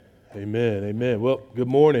Amen, amen. Well, good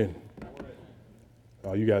morning.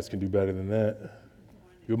 Oh, you guys can do better than that.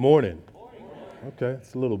 Good morning. Okay,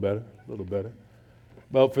 it's a little better, a little better.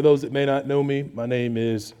 Well, for those that may not know me, my name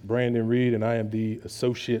is Brandon Reed, and I am the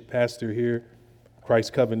associate pastor here,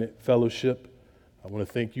 Christ Covenant Fellowship. I want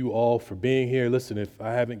to thank you all for being here. Listen, if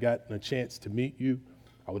I haven't gotten a chance to meet you,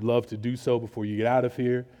 I would love to do so before you get out of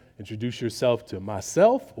here. Introduce yourself to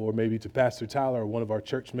myself or maybe to Pastor Tyler or one of our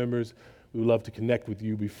church members. We would love to connect with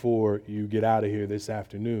you before you get out of here this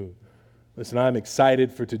afternoon. Listen, I'm excited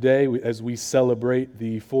for today as we celebrate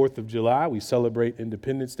the 4th of July. We celebrate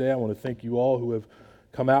Independence Day. I want to thank you all who have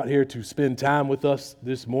come out here to spend time with us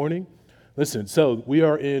this morning. Listen, so we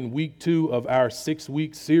are in week 2 of our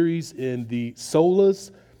 6-week series in the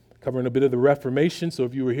Solas, covering a bit of the Reformation. So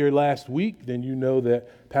if you were here last week, then you know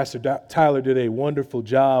that Pastor Tyler did a wonderful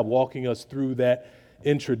job walking us through that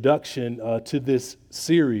introduction to this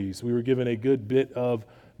series. We were given a good bit of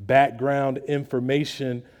background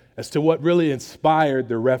information as to what really inspired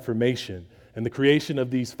the Reformation and the creation of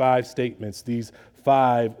these 5 statements, these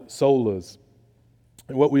 5 solas.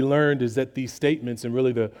 And what we learned is that these statements, and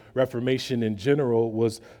really the Reformation in general,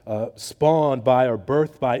 was spawned by or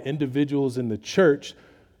birthed by individuals in the church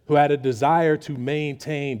who had a desire to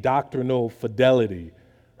maintain doctrinal fidelity.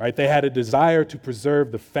 Right? They had a desire to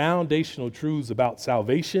preserve the foundational truths about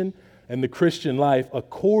salvation and the Christian life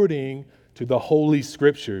according to the Holy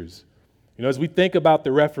Scriptures. You know, as we think about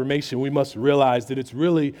the Reformation, we must realize that it's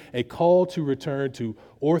really a call to return to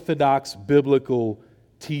orthodox biblical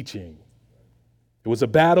teaching. It was a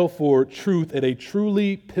battle for truth at a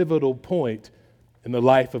truly pivotal point in the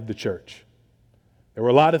life of the church. There were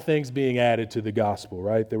a lot of things being added to the gospel,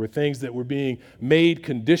 right? There were things that were being made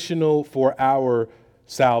conditional for our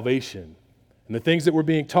salvation. And the things that were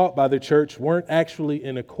being taught by the church weren't actually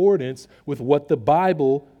in accordance with what the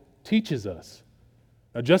Bible teaches us.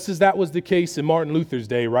 Now, just as that was the case in Martin Luther's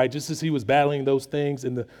day, right, just as he was battling those things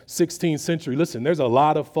in the 16th century, listen, there's a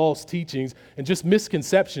lot of false teachings and just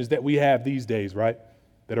misconceptions that we have these days, right,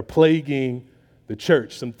 that are plaguing the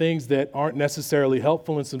church. Some things that aren't necessarily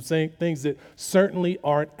helpful and some things that certainly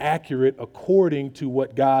aren't accurate according to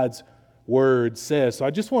what God's Word says. So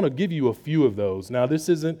I just want to give you a few of those. Now, this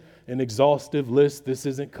isn't an exhaustive list. This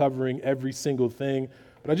isn't covering every single thing,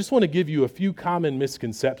 but I just want to give you a few common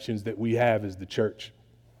misconceptions that we have as the church.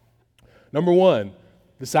 Number one,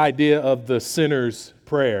 this idea of the sinner's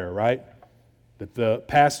prayer, right? That the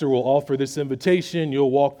pastor will offer this invitation,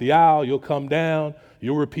 you'll walk the aisle, you'll come down,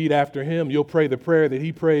 you'll repeat after him, you'll pray the prayer that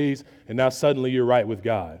he prays, and now suddenly you're right with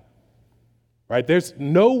God. Right? There's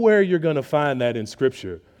nowhere you're going to find that in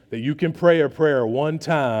Scripture, that you can pray a prayer one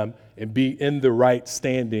time and be in the right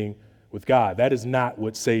standing with God. That is not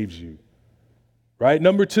what saves you. Right?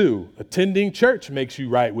 Number two, attending church makes you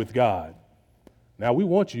right with God. Now, we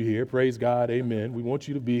want you here, praise God, amen. We want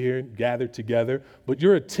you to be here and gather together, but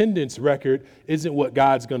your attendance record isn't what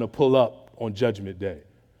God's going to pull up on Judgment Day,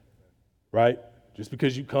 right? Just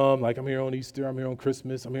because you come, like I'm here on Easter, I'm here on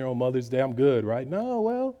Christmas, I'm here on Mother's Day, I'm good, right? No,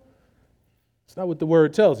 well, it's not what the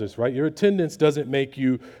Word tells us, right? Your attendance doesn't make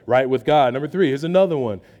you right with God. Number 3, here's another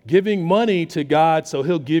one. Giving money to God so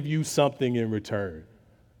He'll give you something in return.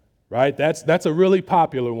 Right? That's a really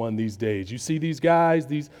popular one these days. You see these guys,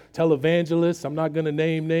 these televangelists, I'm not going to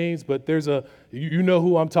name names, but there's you know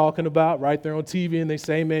who I'm talking about, right? They're on TV and they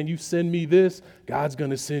say, man, you send me this, God's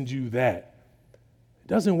going to send you that. It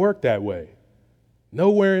doesn't work that way.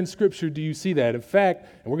 Nowhere in Scripture do you see that. In fact,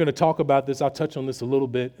 and we're going to talk about this, I'll touch on this a little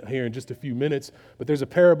bit here in just a few minutes, but there's a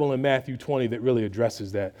parable in Matthew 20 that really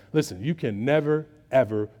addresses that. Listen, you can never,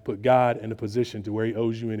 ever put God in a position to where He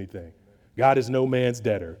owes you anything. God is no man's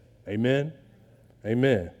debtor. Amen?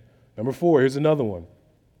 Amen. Number 4, here's another one.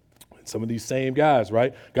 Some of these same guys,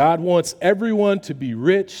 right? God wants everyone to be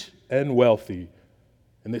rich and wealthy,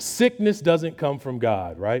 and that sickness doesn't come from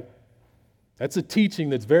God, right? That's a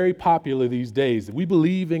teaching that's very popular these days. We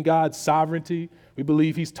believe in God's sovereignty. We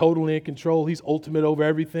believe He's totally in control. He's ultimate over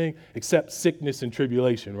everything except sickness and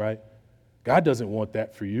tribulation, right? God doesn't want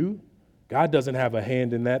that for you. God doesn't have a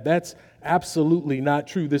hand in that. That's absolutely not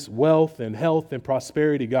true. This wealth and health and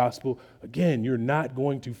prosperity gospel, again, you're not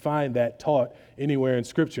going to find that taught anywhere in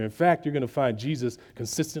Scripture. In fact, you're going to find Jesus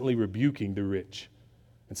consistently rebuking the rich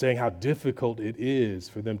and saying how difficult it is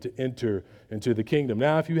for them to enter into the kingdom.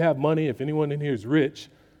 Now, if you have money, if anyone in here is rich,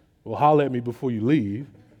 well, holler at me before you leave.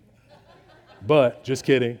 But just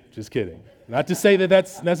kidding, just kidding. Not to say that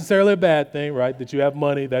that's necessarily a bad thing, right? That you have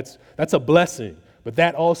money, that's a blessing. But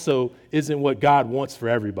that also isn't what God wants for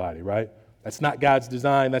everybody, right? That's not God's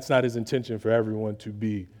design. That's not His intention for everyone to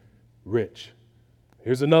be rich.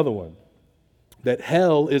 Here's another one. That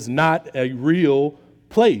hell is not a real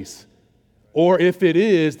place. Or if it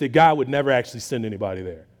is, that God would never actually send anybody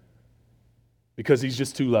there because he's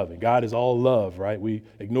just too loving. God is all love, right? We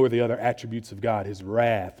ignore the other attributes of God, his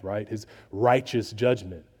wrath, right? His righteous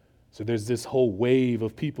judgment. So there's this whole wave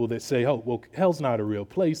of people that say, oh, well, hell's not a real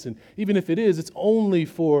place. And even if it is, it's only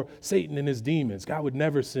for Satan and his demons. God would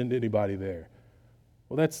never send anybody there.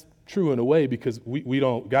 Well, that's true in a way because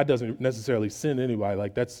God doesn't necessarily send anybody.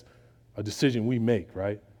 Like that's a decision we make,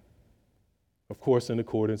 right? Of course, in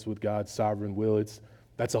accordance with God's sovereign will,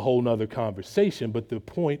 that's a whole nother conversation. But the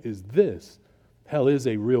point is this. Hell is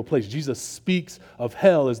a real place. Jesus speaks of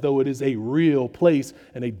hell as though it is a real place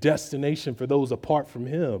and a destination for those apart from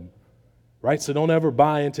him. Right? So don't ever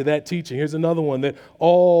buy into that teaching. Here's another one, that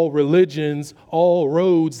all religions, all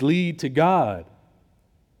roads lead to God.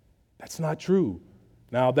 That's not true.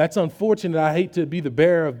 Now, that's unfortunate. I hate to be the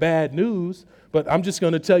bearer of bad news, but I'm just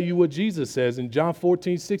going to tell you what Jesus says. In John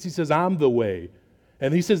 14:6, he says, I'm the way.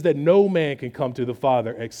 And he says that no man can come to the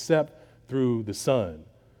Father except through the Son.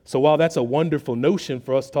 So while that's a wonderful notion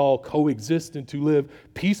for us to all coexist and to live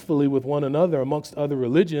peacefully with one another amongst other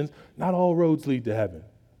religions, not all roads lead to heaven.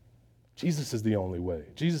 Jesus is the only way.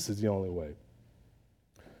 Jesus is the only way.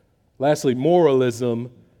 Lastly,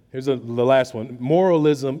 moralism. Here's the last one.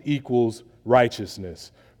 Moralism equals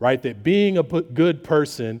righteousness, right? That being a good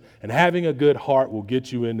person and having a good heart will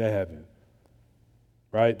get you into heaven,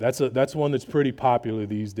 right? That's one that's pretty popular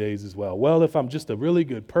these days as well. Well, if I'm just a really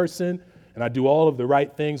good person and I do all of the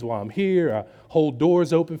right things while I'm here, I hold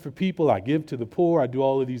doors open for people, I give to the poor, I do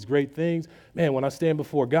all of these great things. Man, when I stand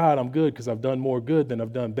before God, I'm good because I've done more good than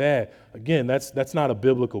I've done bad. Again, that's not a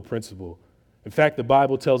biblical principle. In fact, the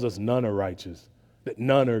Bible tells us none are righteous, that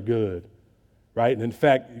none are good, right? And in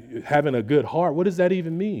fact, having a good heart, what does that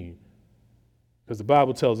even mean? Because the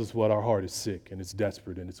Bible tells us what our heart is sick and it's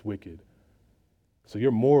desperate and it's wicked. So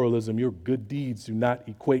your moralism, your good deeds do not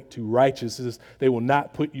equate to righteousness. They will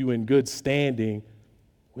not put you in good standing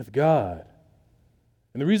with God.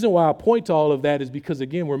 And the reason why I point to all of that is because,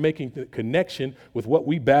 again, we're making the connection with what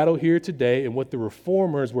we battle here today and what the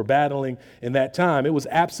reformers were battling in that time. It was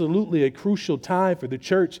absolutely a crucial time for the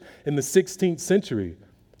church in the 16th century.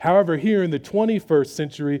 However, here in the 21st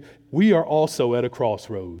century, we are also at a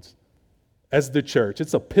crossroads as the church.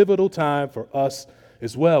 It's a pivotal time for us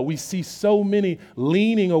as well. We see so many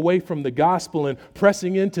leaning away from the gospel and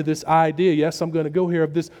pressing into this idea, yes, I'm going to go here,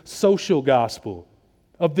 of this social gospel,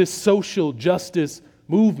 of this social justice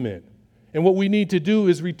movement. And what we need to do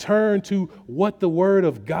is return to what the Word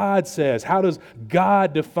of God says. How does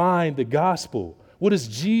God define the gospel? What does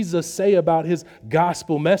Jesus say about his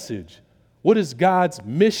gospel message? What is God's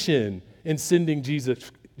mission in sending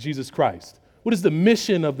Jesus Christ? What is the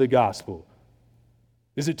mission of the gospel?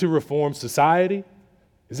 Is it to reform society?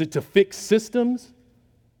 Is it to fix systems?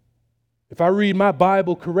 If I read my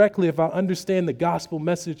Bible correctly, if I understand the gospel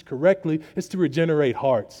message correctly, it's to regenerate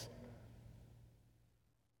hearts.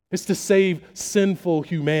 It's to save sinful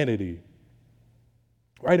humanity.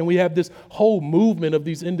 Right? And we have this whole movement of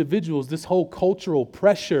these individuals, this whole cultural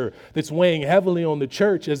pressure that's weighing heavily on the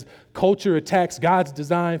church as culture attacks God's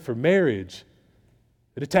design for marriage.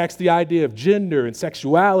 It attacks the idea of gender and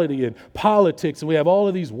sexuality and politics. And we have all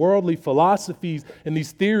of these worldly philosophies and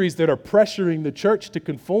these theories that are pressuring the church to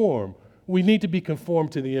conform. We need to be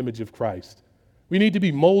conformed to the image of Christ. We need to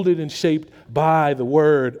be molded and shaped by the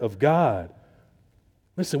Word of God.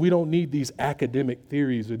 Listen, we don't need these academic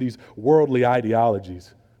theories or these worldly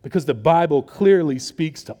ideologies because the Bible clearly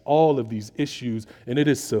speaks to all of these issues and it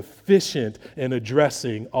is sufficient in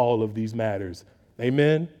addressing all of these matters.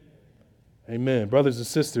 Amen? Amen. Brothers and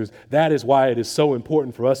sisters, that is why it is so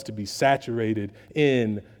important for us to be saturated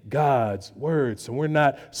in God's Word. So we're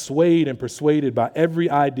not swayed and persuaded by every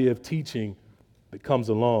idea of teaching that comes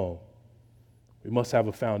along. We must have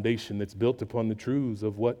a foundation that's built upon the truths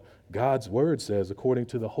of what God's Word says according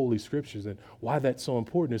to the Holy Scriptures. And why that's so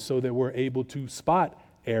important is so that we're able to spot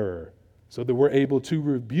error, so that we're able to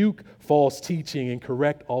rebuke false teaching and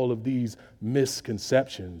correct all of these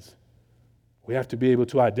misconceptions. We have to be able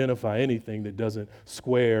to identify anything that doesn't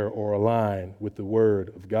square or align with the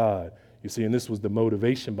Word of God. You see, and this was the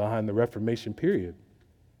motivation behind the Reformation period.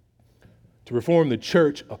 To reform the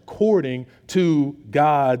church according to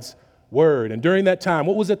God's Word. And during that time,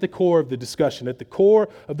 what was at the core of the discussion? At the core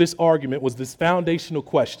of this argument was this foundational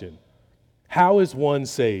question. How is one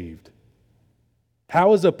saved?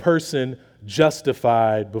 How is a person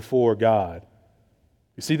justified before God?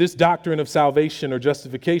 You see, this doctrine of salvation or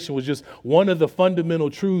justification was just one of the fundamental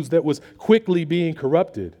truths that was quickly being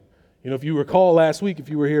corrupted. You know, if you recall last week, if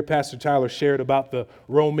you were here, Pastor Tyler shared about the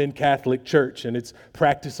Roman Catholic Church and its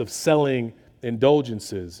practice of selling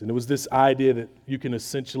indulgences. And it was this idea that you can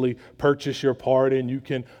essentially purchase your pardon, you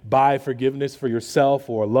can buy forgiveness for yourself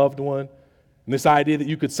or a loved one. And this idea that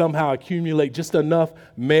you could somehow accumulate just enough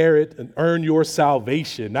merit and earn your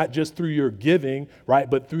salvation, not just through your giving, right,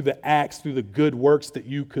 but through the acts, through the good works that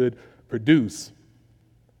you could produce.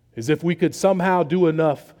 As if we could somehow do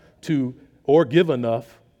enough to, or give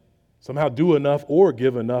enough, somehow do enough or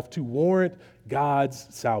give enough to warrant God's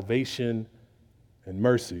salvation and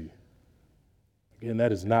mercy. Again,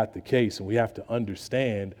 that is not the case, and we have to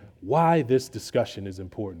understand why this discussion is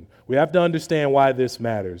important. We have to understand why this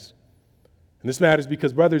matters. And this matters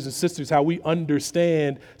because, brothers and sisters, how we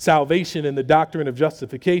understand salvation and the doctrine of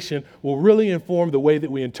justification will really inform the way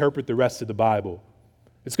that we interpret the rest of the Bible.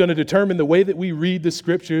 It's going to determine the way that we read the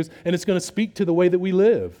scriptures, and it's going to speak to the way that we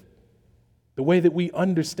live, the way that we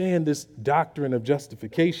understand this doctrine of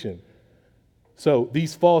justification. So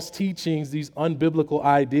these false teachings, these unbiblical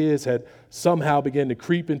ideas had somehow begun to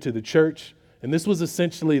creep into the church, and this was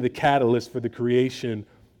essentially the catalyst for the creation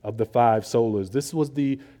of the five solas. This was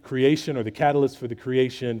the creation or the catalyst for the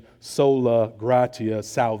creation, sola gratia,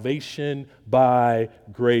 salvation by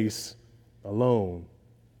grace alone.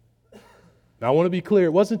 Now, I want to be clear.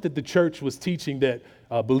 It wasn't that the church was teaching that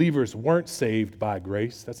believers weren't saved by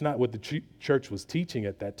grace. That's not what the church was teaching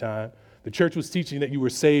at that time. The church was teaching that you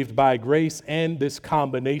were saved by grace and this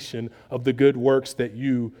combination of the good works that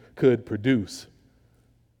you could produce.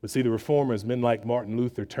 But see, the reformers, men like Martin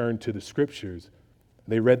Luther, turned to the scriptures.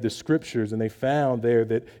 They read the scriptures and they found there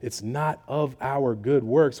that it's not of our good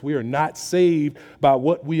works. We are not saved by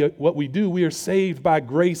what we do. We are saved by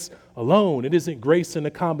grace alone. It isn't grace in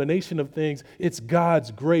a combination of things. It's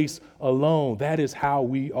God's grace alone. That is how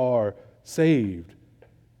we are saved.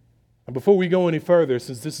 And before we go any further,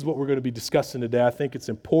 since this is what we're going to be discussing today, I think it's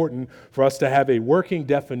important for us to have a working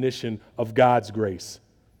definition of God's grace.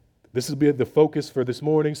 This will be the focus for this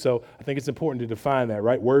morning, so I think it's important to define that,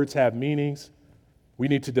 right? Words have meanings. We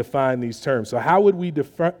need to define these terms. So how would we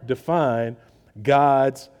define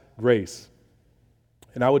God's grace?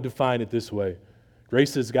 And I would define it this way.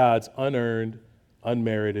 Grace is God's unearned,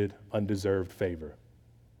 unmerited, undeserved favor.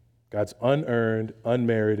 God's unearned,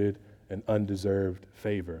 unmerited, and undeserved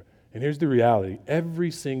favor. And here's the reality. Every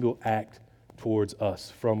single act towards us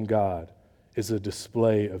from God is a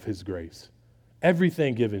display of His grace.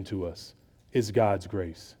 Everything given to us is God's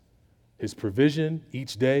grace. His provision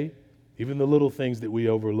each day, even the little things that we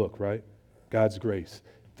overlook, right? God's grace.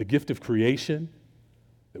 The gift of creation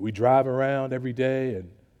that we drive around every day and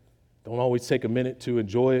don't always take a minute to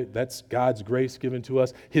enjoy it. That's God's grace given to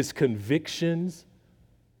us. His convictions,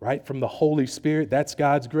 right, from the Holy Spirit, that's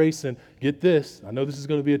God's grace. And get this, I know this is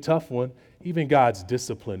going to be a tough one. Even God's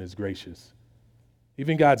discipline is gracious.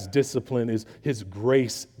 Even God's discipline is His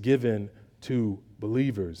grace given to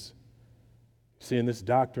believers. Seeing this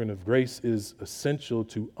doctrine of grace is essential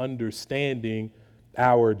to understanding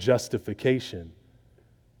our justification,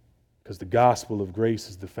 because the gospel of grace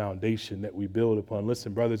is the foundation that we build upon.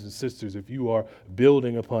 Listen, brothers and sisters, if you are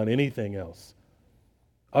building upon anything else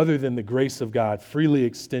other than the grace of God freely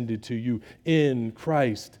extended to you in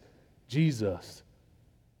Christ Jesus,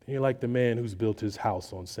 then you're like the man who's built his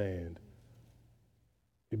house on sand.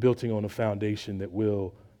 You're building on a foundation that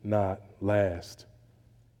will not last.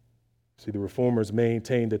 See, the reformers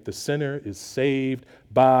maintained that the sinner is saved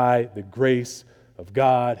by the grace of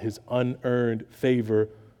God, His unearned favor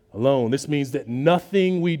alone. This means that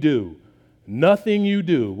nothing we do, nothing you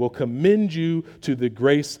do will commend you to the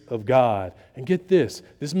grace of God. And get this,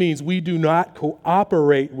 this means we do not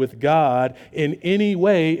cooperate with God in any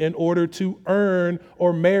way in order to earn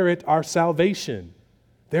or merit our salvation.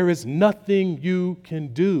 There is nothing you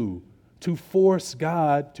can do to force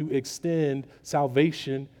God to extend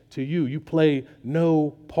salvation to you. You play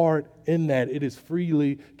no part in that. It is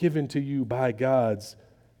freely given to you by God's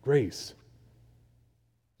grace.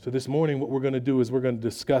 So this morning, what we're going to do is we're going to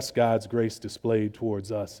discuss God's grace displayed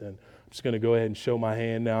towards us. And I'm just going to go ahead and show my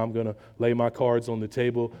hand now. I'm going to lay my cards on the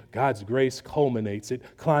table. God's grace culminates, it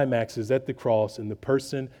climaxes at the cross in the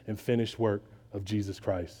person and finished work of Jesus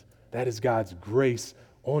Christ. That is God's grace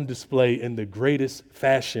on display in the greatest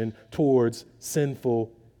fashion towards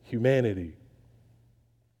sinful humanity.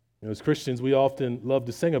 You know, as Christians, we often love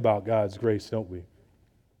to sing about God's grace, don't we?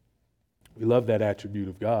 We love that attribute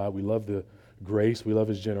of God. We love the grace. We love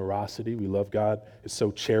His generosity. We love God is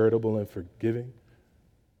so charitable and forgiving.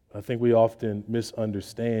 I think we often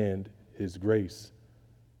misunderstand His grace.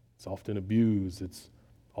 It's often abused. It's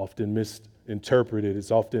often misinterpreted.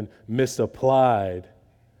 It's often misapplied.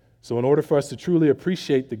 So in order for us to truly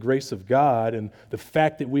appreciate the grace of God and the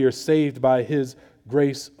fact that we are saved by His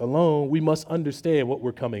grace alone, we must understand what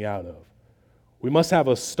we're coming out of. We must have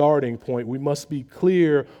a starting point. We must be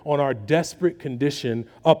clear on our desperate condition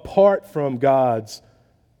apart from God's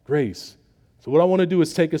grace. So what I want to do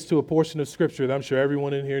is take us to a portion of Scripture that I'm sure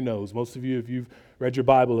everyone in here knows. Most of you, if you've read your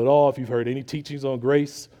Bible at all, if you've heard any teachings on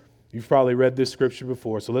grace, you've probably read this Scripture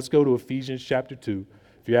before. So let's go to Ephesians chapter 2.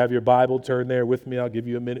 If you have your Bible, turn there with me. I'll give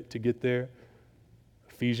you a minute to get there.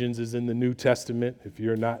 Ephesians is in the New Testament. If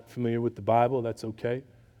you're not familiar with the Bible, that's okay.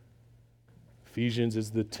 Ephesians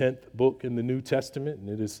is the 10th book in the New Testament, and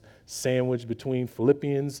it is sandwiched between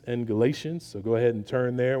Philippians and Galatians. So go ahead and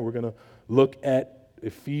turn there. We're going to look at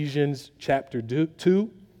Ephesians chapter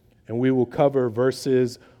 2, and we will cover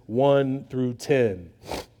verses 1 through 10.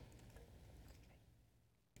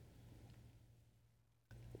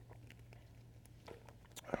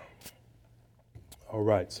 All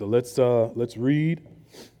right, so let's read.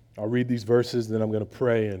 I'll read these verses, then I'm going to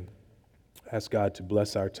pray and ask God to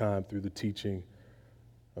bless our time through the teaching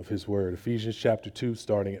of His Word. Ephesians chapter 2,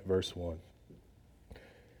 starting at verse 1.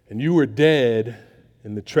 And you were dead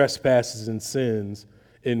in the trespasses and sins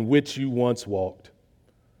in which you once walked,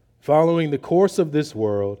 following the course of this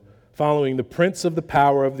world, following the prince of the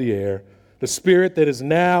power of the air, the spirit that is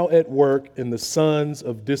now at work in the sons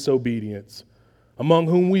of disobedience, among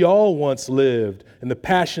whom we all once lived in the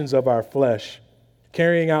passions of our flesh,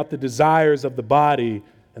 carrying out the desires of the body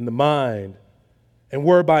and the mind, and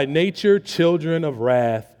were by nature children of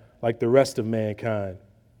wrath like the rest of mankind.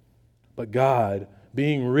 But God,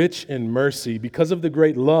 being rich in mercy, because of the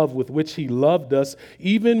great love with which He loved us,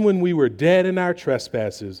 even when we were dead in our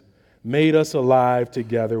trespasses, made us alive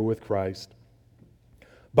together with Christ.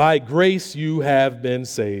 By grace you have been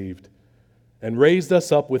saved, and raised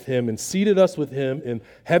us up with Him and seated us with Him in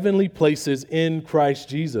heavenly places in Christ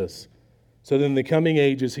Jesus, so that in the coming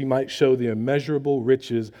ages He might show the immeasurable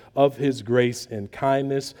riches of His grace and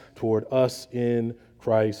kindness toward us in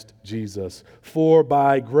Christ Jesus. For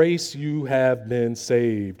by grace you have been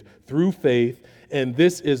saved through faith, and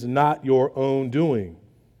this is not your own doing.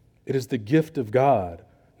 It is the gift of God,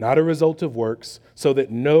 not a result of works, so that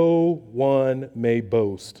no one may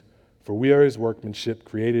boast. For we are His workmanship,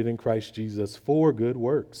 created in Christ Jesus for good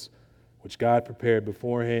works, which God prepared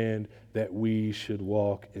beforehand that we should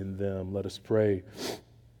walk in them. Let us pray.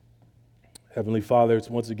 Heavenly Father, it's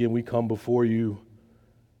once again we come before you,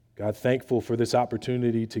 God, thankful for this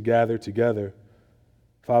opportunity to gather together.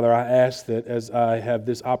 Father, I ask that as I have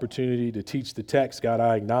this opportunity to teach the text, God,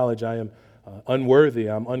 I acknowledge I am unworthy,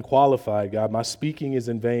 I'm unqualified, God. My speaking is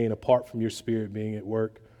in vain apart from your Spirit being at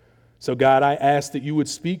work. So, God, I ask that you would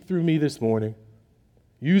speak through me this morning.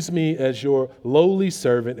 Use me as your lowly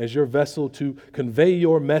servant, as your vessel to convey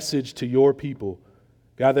your message to your people.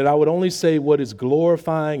 God, that I would only say what is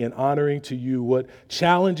glorifying and honoring to you, what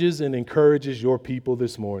challenges and encourages your people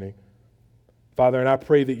this morning. Father, and I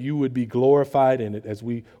pray that you would be glorified in it as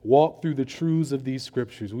we walk through the truths of these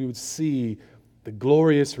scriptures. We would see the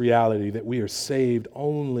glorious reality that we are saved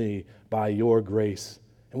only by your grace.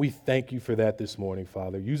 And we thank you for that this morning,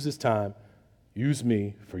 Father. Use this time. Use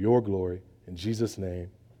me for your glory. In Jesus' name,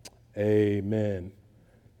 amen.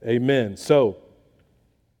 Amen. So,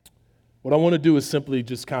 what I want to do is simply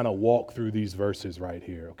just kind of walk through these verses right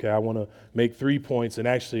here, okay? I want to make 3 points, and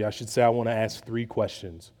actually, I should say I want to ask 3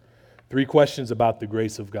 questions. 3 questions about the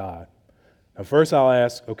grace of God. Now, first I'll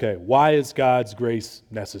ask, okay, why is God's grace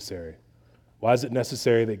necessary? Why is it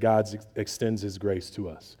necessary that God extends His grace to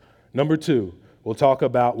us? Number 2, we'll talk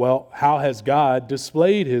about, well, how has God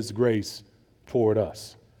displayed His grace toward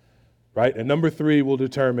us? Right? And number 3, we'll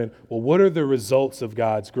determine, well, what are the results of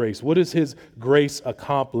God's grace? What does His grace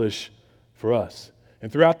accomplish for us?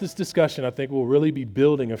 And throughout this discussion, I think we'll really be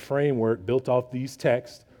building a framework built off these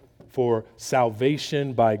texts for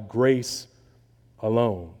salvation by grace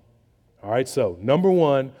alone. All right, so number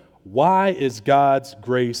 1, why is God's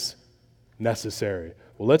grace necessary?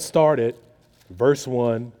 Well, let's start at verse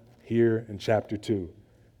 1 here in chapter 2.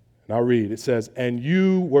 And I'll read. It says, and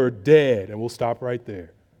you were dead. And we'll stop right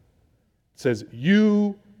there. It says,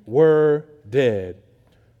 you were dead.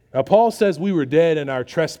 Now, Paul says we were dead in our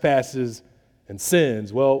trespasses and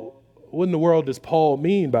sins. Well, what in the world does Paul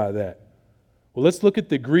mean by that? Well, let's look at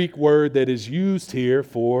the Greek word that is used here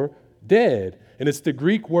for dead. And it's the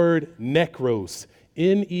Greek word nekros,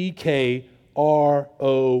 Nekros.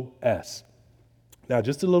 Now,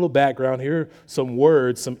 just a little background here, some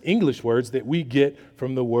words, some English words that we get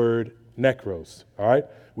from the word nekros, all right?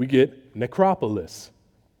 We get necropolis.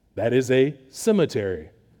 That is a cemetery.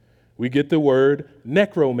 We get the word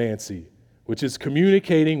necromancy, which is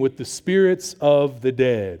communicating with the spirits of the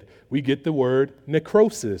dead. We get the word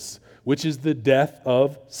necrosis, which is the death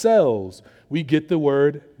of cells. We get the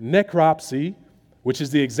word necropsy, which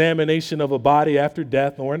is the examination of a body after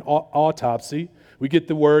death or an autopsy. We get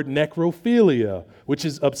the word necrophilia, which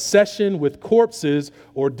is obsession with corpses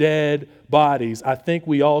or dead bodies. I think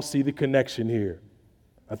we all see the connection here.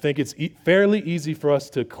 I think it's fairly easy for us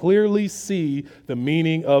to clearly see the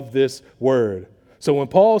meaning of this word. So when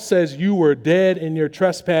Paul says you were dead in your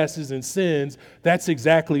trespasses and sins, that's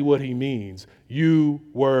exactly what he means. You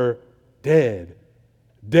were dead.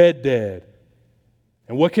 Dead.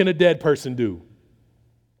 And what can a dead person do?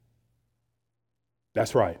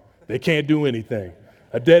 That's right. They can't do anything.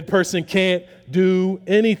 A dead person can't do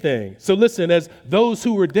anything. So listen, as those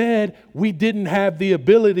who were dead, we didn't have the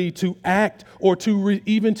ability to act or to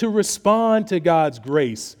even to respond to God's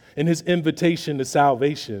grace and his invitation to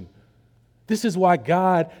salvation. This is why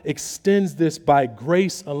God extends this by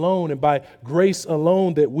grace alone, and by grace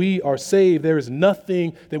alone that we are saved. There is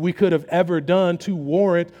nothing that we could have ever done to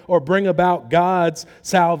warrant or bring about God's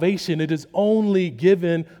salvation. It is only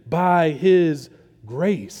given by his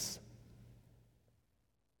grace.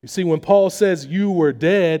 You see, when Paul says you were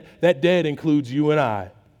dead, that dead includes you and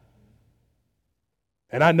I.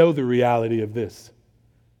 And I know the reality of this.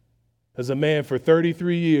 As a man for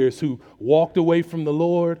 33 years who walked away from the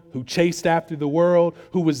Lord, who chased after the world,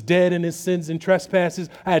 who was dead in his sins and trespasses,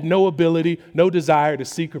 I had no ability, no desire to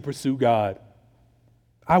seek or pursue God.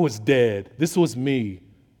 I was dead. This was me.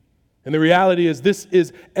 And the reality is, this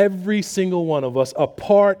is every single one of us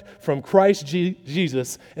apart from Christ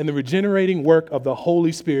Jesus and the regenerating work of the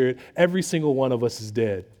Holy Spirit. Every single one of us is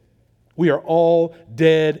dead. We are all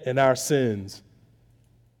dead in our sins.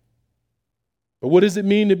 But what does it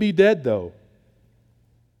mean to be dead, though?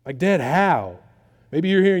 Like, dead how? Maybe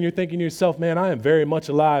you're here and you're thinking to yourself, man, I am very much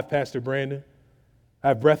alive, Pastor Brandon. I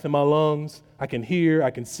have breath in my lungs. I can hear, I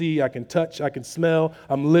can see, I can touch, I can smell.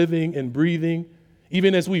 I'm living and breathing.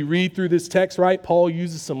 Even as we read through this text, right, Paul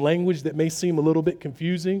uses some language that may seem a little bit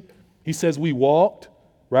confusing. He says we walked,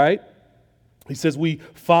 right? He says we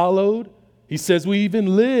followed. He says we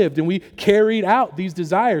even lived and we carried out these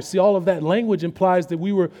desires. See, all of that language implies that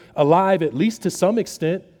we were alive at least to some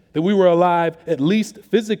extent, that we were alive at least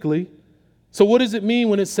physically. So what does it mean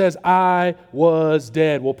when it says I was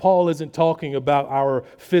dead? Well, Paul isn't talking about our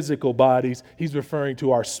physical bodies. He's referring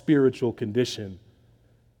to our spiritual condition.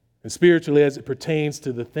 And spiritually, as it pertains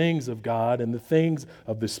to the things of God and the things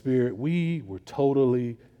of the Spirit, we were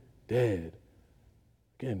totally dead.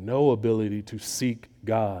 Again, no ability to seek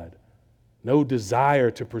God, no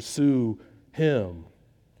desire to pursue him.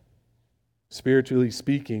 Spiritually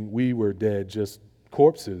speaking, we were dead, just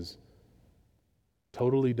corpses,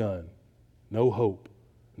 totally done, no hope,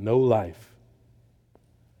 no life.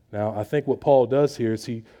 Now, I think what Paul does here is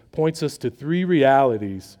he points us to three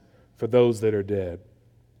realities for those that are dead.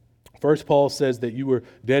 First, Paul says that you were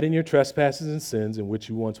dead in your trespasses and sins in which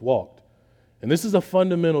you once walked. And this is a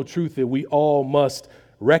fundamental truth that we all must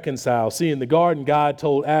reconcile. See, in the garden, God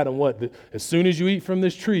told Adam what? That as soon as you eat from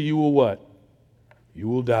this tree, you will what? You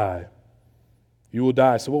will die. You will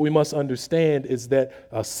die. So what we must understand is that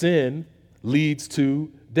sin leads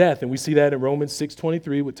to death. And we see that in Romans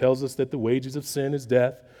 6:23, which tells us that the wages of sin is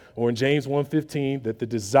death. Or in James 1:15, that the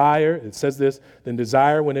desire, it says this, then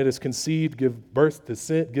desire when it is conceived gives birth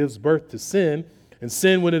to sin, and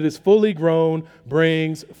sin when it is fully grown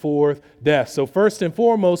brings forth death. So first and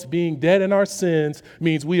foremost, being dead in our sins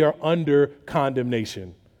means we are under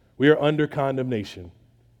condemnation. We are under condemnation.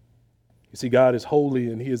 You see, God is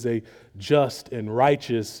holy and he is a just and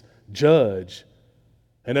righteous judge.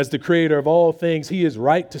 And as the creator of all things, he is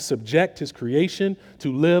right to subject his creation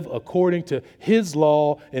to live according to his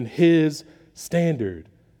law and his standard.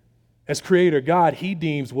 As creator God, he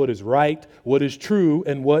deems what is right, what is true,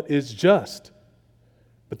 and what is just.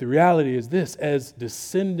 But the reality is this: as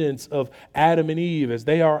descendants of Adam and Eve, as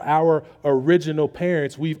they are our original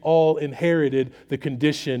parents, we've all inherited the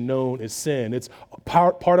condition known as sin. It's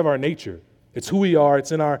part of our nature. It's who we are.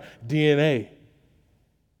 It's in our DNA.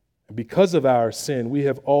 Because of our sin, we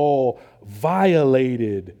have all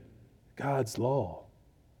violated God's law.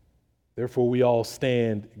 Therefore, we all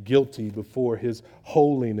stand guilty before his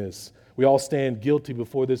holiness. We all stand guilty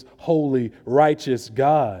before this holy, righteous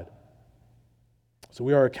God. So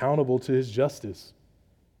we are accountable to his justice.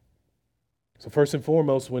 So first and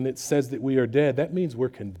foremost, when it says that we are dead, that means we're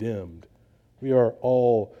condemned. We are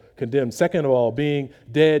all condemned. Second of all, being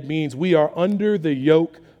dead means we are under the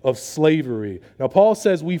yoke of slavery. Now, Paul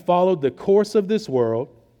says we followed the course of this world,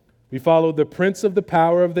 we followed the prince of the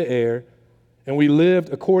power of the air, and we lived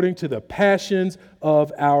according to the passions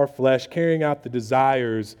of our flesh, carrying out the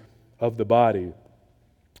desires of the body.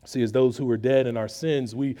 See, as those who were dead in our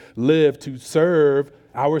sins, we live to serve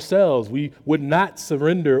ourselves. We would not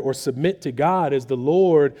surrender or submit to God as the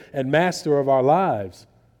Lord and master of our lives.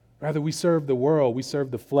 Rather, we served the world, we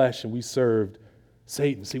served the flesh, and we served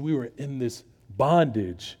Satan. See, we were in this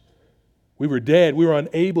bondage. We were dead. We were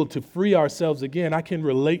unable to free ourselves again. I can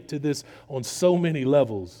relate to this on so many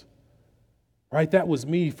levels. Right? That was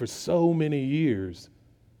me for so many years.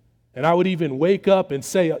 And I would even wake up and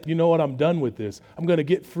say, you know what, I'm done with this. I'm going to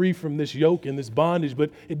get free from this yoke and this bondage,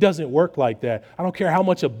 but it doesn't work like that. I don't care how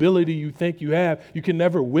much ability you think you have. You can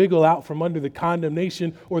never wiggle out from under the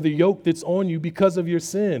condemnation or the yoke that's on you because of your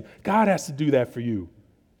sin. God has to do that for you.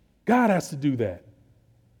 God has to do that.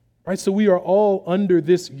 Right? So we are all under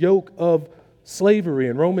this yoke of slavery.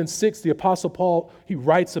 In Romans 6, the Apostle Paul, he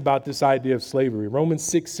writes about this idea of slavery. Romans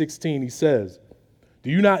 6:16, he says,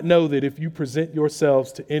 "Do you not know that if you present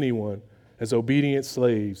yourselves to anyone as obedient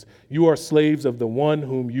slaves, you are slaves of the one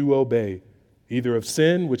whom you obey, either of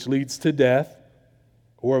sin, which leads to death,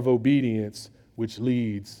 or of obedience, which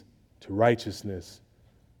leads to righteousness?"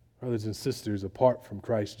 Brothers and sisters, apart from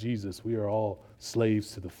Christ Jesus, we are all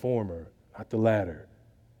slaves to the former, not the latter.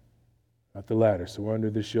 Not the latter. So we're under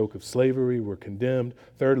this yoke of slavery. We're condemned.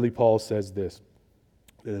 Thirdly, Paul says this,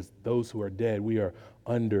 that as those who are dead, we are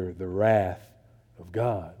under the wrath of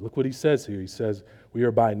God. Look what he says here. He says, we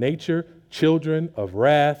are by nature children of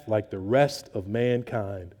wrath like the rest of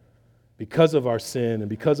mankind. Because of our sin and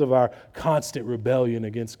because of our constant rebellion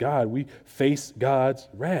against God, we face God's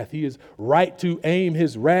wrath. He is right to aim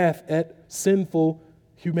his wrath at sinful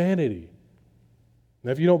humanity. Now,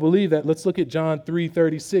 if you don't believe that, let's look at John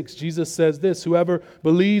 3:36. Jesus says this, "Whoever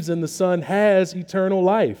believes in the Son has eternal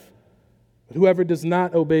life. But whoever does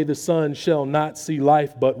not obey the Son shall not see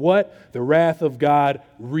life, but what? The wrath of God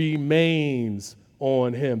remains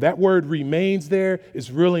on him." That word remains there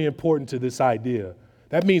is really important to this idea.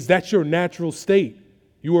 That means that's your natural state.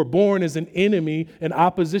 You were born as an enemy in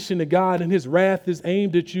opposition to God, and his wrath is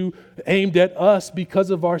aimed at you, aimed at us because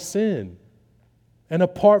of our sin. And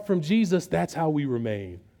apart from Jesus, that's how we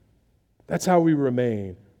remain. That's how we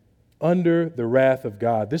remain under the wrath of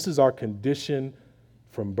God. This is our condition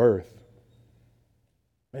from birth.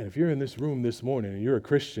 Man, if you're in this room this morning and you're a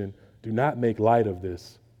Christian, do not make light of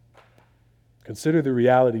this. Consider the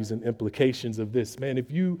realities and implications of this. Man, if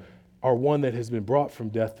you are one that has been brought from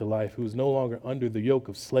death to life, who is no longer under the yoke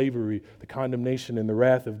of slavery, the condemnation and the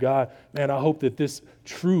wrath of God, man, I hope that this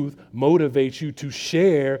truth motivates you to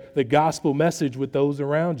share the gospel message with those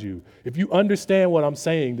around you. If you understand what I'm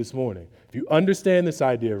saying this morning, if you understand this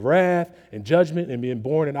idea of wrath and judgment and being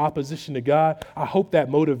born in opposition to God, I hope that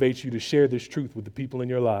motivates you to share this truth with the people in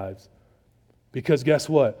your lives. Because guess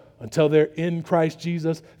what? Until they're in Christ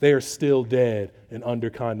Jesus, they are still dead and under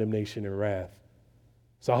condemnation and wrath.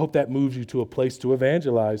 So I hope that moves you to a place to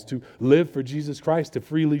evangelize, to live for Jesus Christ, to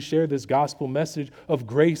freely share this gospel message of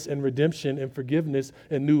grace and redemption and forgiveness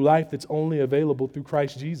and new life that's only available through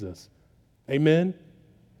Christ Jesus. Amen?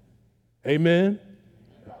 Amen?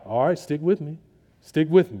 All right, stick with me. Stick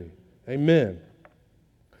with me. Amen.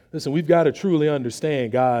 Listen, we've got to truly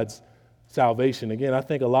understand God's salvation. Again, I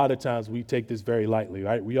think a lot of times we take this very lightly,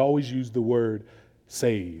 right? We always use the word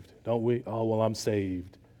saved, don't we? Oh, well, I'm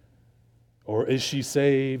saved. Or is she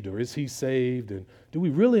saved? Or is he saved? And do we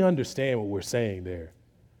really understand what we're saying there?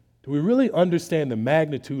 Do we really understand the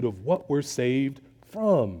magnitude of what we're saved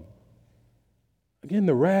from? Again,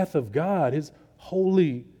 the wrath of God, his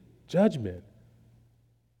holy judgment.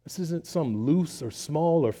 This isn't some loose or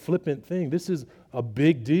small or flippant thing. This is a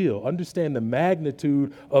big deal. Understand the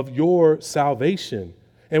magnitude of your salvation.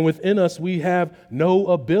 And within us, we have no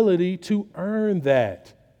ability to earn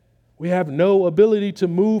that. We have no ability to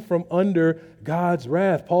move from under God's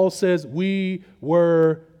wrath. Paul says we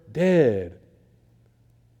were dead.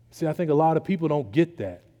 See, I think a lot of people don't get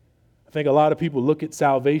that. I think a lot of people look at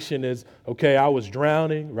salvation as, okay, I was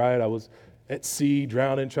drowning, right? I was at sea,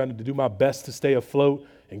 drowning, trying to do my best to stay afloat,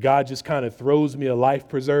 and God just kind of throws me a life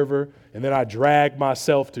preserver, and then I drag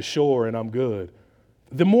myself to shore and I'm good.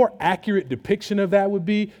 The more accurate depiction of that would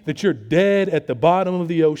be that you're dead at the bottom of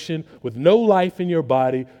the ocean with no life in your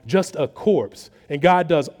body, just a corpse. And God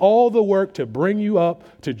does all the work to bring you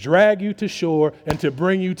up, to drag you to shore, and to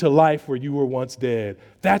bring you to life where you were once dead.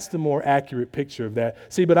 That's the more accurate picture of that.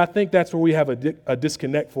 See, but I think that's where we have a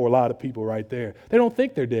disconnect for a lot of people right there. They don't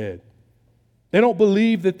think they're dead. They don't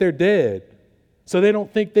believe that they're dead. So they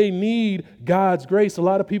don't think they need God's grace. A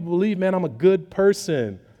lot of people believe, man, I'm a good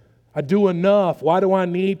person. I do enough. Why do I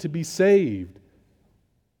need to be saved?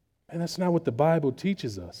 And that's not what the Bible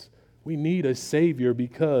teaches us. We need a Savior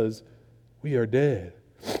because we are dead.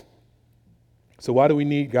 So why do we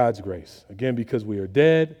need God's grace? Again, because we are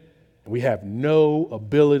dead and We have no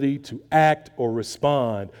ability to act or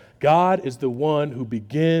respond. God is the one who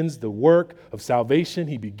begins the work of salvation.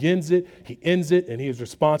 He begins it, he ends it, and he is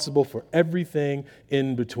responsible for everything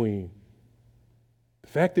in between. The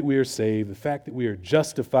fact that we are saved, the fact that we are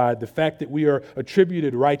justified, the fact that we are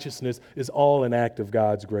attributed righteousness is all an act of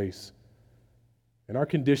God's grace. And our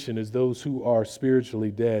condition as those who are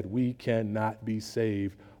spiritually dead, we cannot be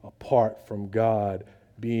saved apart from God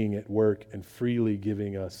being at work and freely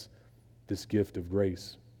giving us this gift of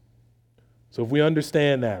grace. So if we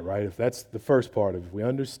understand that, right, if that's the first part of it, if we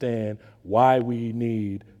understand why we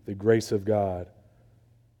need the grace of God,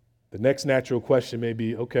 the next natural question may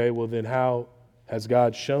be, okay, well then how has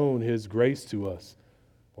God shown his grace to us?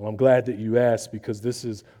 Well, I'm glad that you asked, because this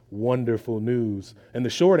is wonderful news. And the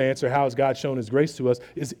short answer, how has God shown his grace to us,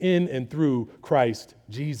 is in and through Christ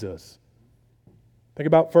Jesus. Think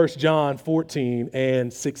about 1 John 14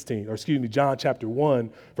 and 16, or excuse me, John chapter 1,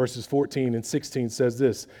 verses 14 and 16 says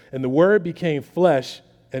this, "And the Word became flesh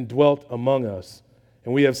and dwelt among us,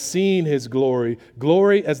 and we have seen his glory,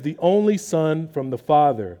 glory as the only Son from the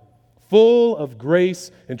Father, full of grace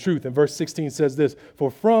and truth." And verse 16 says this, "For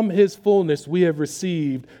from his fullness we have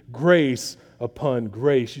received grace upon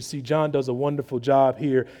grace." You see, John does a wonderful job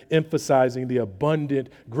here emphasizing the abundant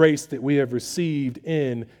grace that we have received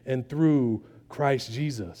in and through Christ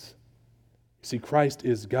Jesus. You see, Christ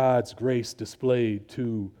is God's grace displayed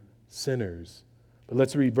to sinners. But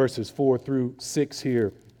let's read verses 4 through 6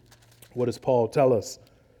 here. What does Paul tell us?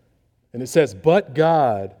 And it says, "But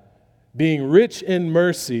God, being rich in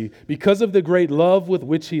mercy, because of the great love with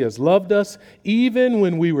which he has loved us, even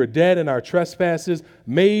when we were dead in our trespasses,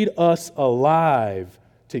 made us alive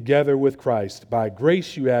together with Christ. By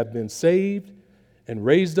grace you have been saved, and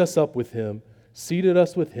raised us up with him, seated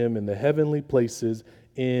us with him in the heavenly places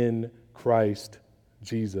in Christ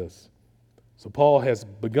Jesus." So Paul has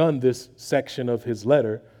begun this section of his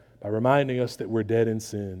letter by reminding us that we're dead in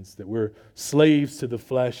sins, that we're slaves to the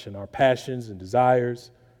flesh and our passions and desires,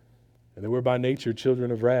 and that we're by nature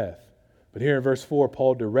children of wrath. But here in verse 4,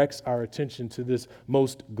 Paul directs our attention to this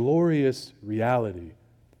most glorious reality.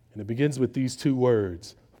 And it begins with these two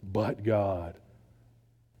words, "But God."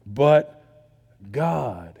 But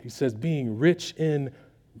God. He says, being rich in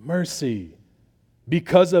mercy,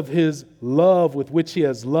 because of his love with which he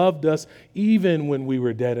has loved us, even when we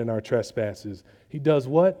were dead in our trespasses. He does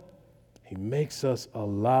what? He makes us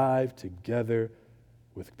alive together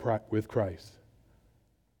with Christ.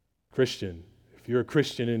 Christian, if you're a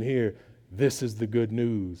Christian in here, this is the good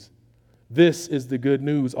news. This is the good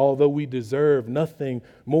news. Although we deserve nothing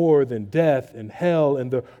more than death and hell and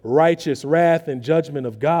the righteous wrath and judgment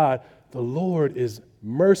of God, the Lord is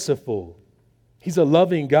merciful. He's a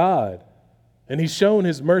loving God. And he's shown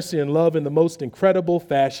his mercy and love in the most incredible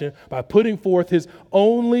fashion by putting forth his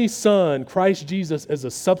only Son, Christ Jesus, as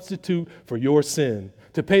a substitute for your sin,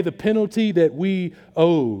 to pay the penalty that we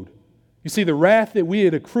owed. You see, the wrath that we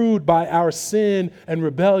had accrued by our sin and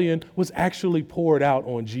rebellion was actually poured out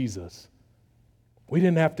on Jesus. We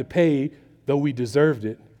didn't have to pay, though we deserved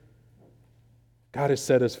it. God has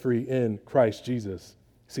set us free in Christ Jesus.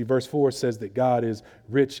 See, verse 4 says that God is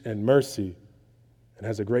rich in mercy and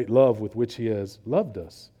has a great love with which he has loved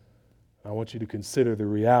us. I want you to consider the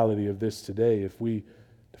reality of this today. If we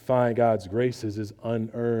define God's grace as his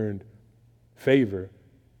unearned favor,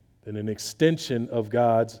 then an extension of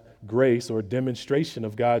God's grace or demonstration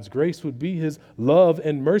of God's grace would be his love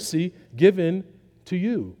and mercy given to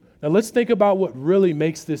you. Now let's think about what really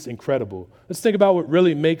makes this incredible. Let's think about what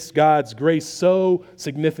really makes God's grace so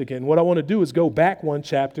significant. And what I want to do is go back one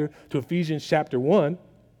chapter to Ephesians chapter 1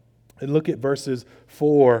 and look at verses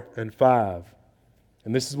 4 and 5.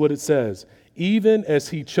 And this is what it says. "Even as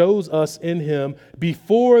he chose us in him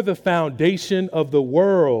before the foundation of the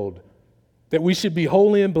world, that we should be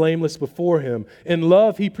holy and blameless before him. In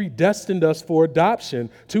love, he predestined us for adoption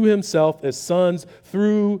to himself as sons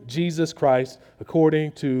through Jesus Christ,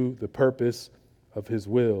 according to the purpose of his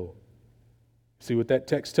will." See, what that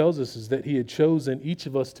text tells us is that he had chosen each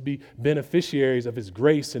of us to be beneficiaries of his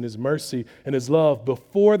grace and his mercy and his love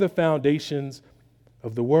before the foundations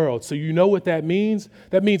of the world. So you know what that means?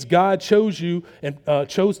 That means God chose you and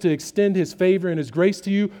chose to extend his favor and his grace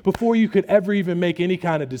to you before you could ever even make any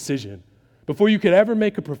kind of decision. Before you could ever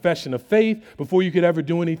make a profession of faith, before you could ever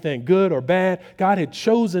do anything good or bad, God had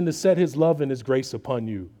chosen to set his love and his grace upon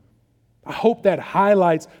you. I hope that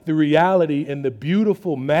highlights the reality and the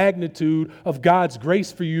beautiful magnitude of God's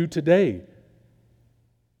grace for you today.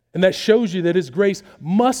 And that shows you that his grace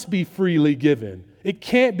must be freely given. It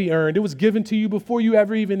can't be earned. It was given to you before you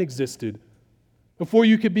ever even existed. Before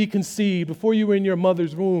you could be conceived, before you were in your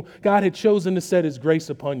mother's womb, God had chosen to set his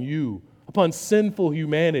grace upon you, upon sinful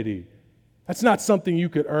humanity. That's not something you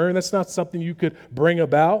could earn. That's not something you could bring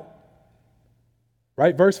about.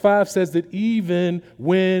 Right? Verse 5 says that even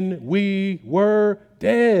when we were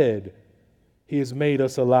dead, he has made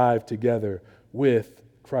us alive together with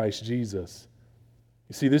Christ Jesus.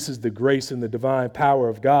 You see, this is the grace and the divine power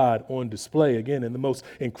of God on display, again, in the most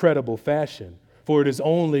incredible fashion. For it is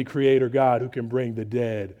only Creator God who can bring the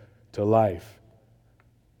dead to life.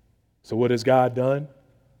 So what has God done?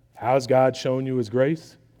 How has God shown you his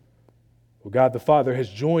grace? Well, God the Father has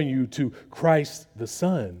joined you to Christ the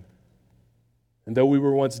Son. And though we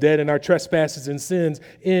were once dead in our trespasses and sins,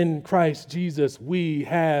 in Christ Jesus we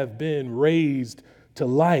have been raised to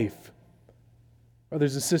life.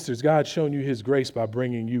 Brothers and sisters, God's shown you his grace by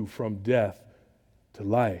bringing you from death to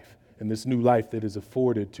life. And this new life that is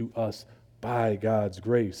afforded to us by God's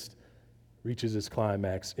grace reaches its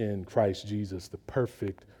climax in Christ Jesus, the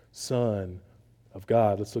perfect Son of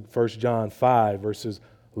God. Let's look at 1 John 5, verses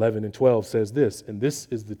 11 and 12 says this, and this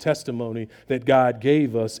is the testimony that God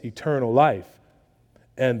gave us eternal life.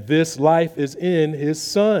 And this life is in his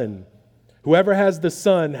Son. Whoever has the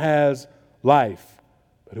Son has life,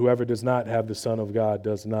 but whoever does not have the Son of God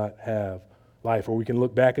does not have life. Or we can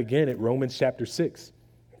look back again at Romans chapter 6.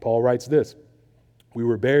 Paul writes this, we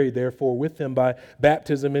were buried therefore with him by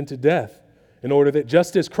baptism into death, in order that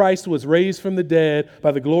just as Christ was raised from the dead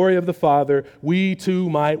by the glory of the Father, we too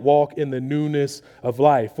might walk in the newness of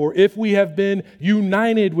life. For if we have been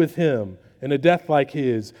united with him in a death like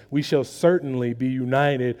his, we shall certainly be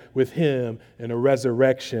united with him in a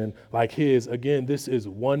resurrection like his. Again, this is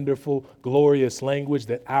wonderful, glorious language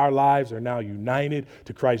that our lives are now united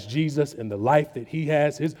to Christ Jesus, and the life that he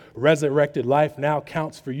has, his resurrected life, now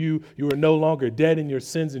counts for you. You are no longer dead in your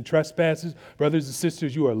sins and trespasses. Brothers and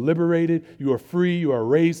sisters, you are liberated, you are free, you are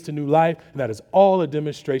raised to new life, and that is all a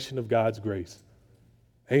demonstration of God's grace.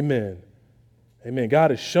 Amen. Amen. God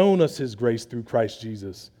has shown us his grace through Christ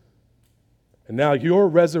Jesus. And now your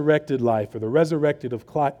resurrected life, or the resurrected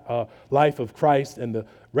life of Christ and the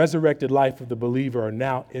resurrected life of the believer, are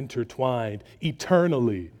now intertwined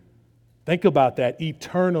eternally. Think about that,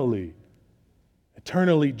 eternally.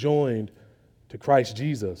 Eternally joined to Christ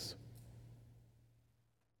Jesus.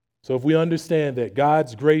 So if we understand that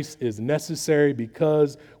God's grace is necessary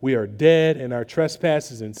because we are dead in our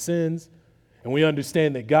trespasses and sins, and we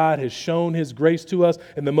understand that God has shown his grace to us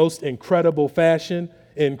in the most incredible fashion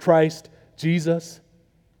in Christ Jesus.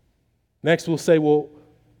 Next, we'll say, well,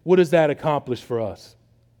 what does that accomplish for us?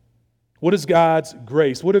 What is God's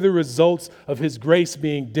grace? What are the results of his grace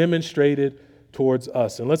being demonstrated towards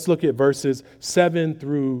us? And let's look at verses 7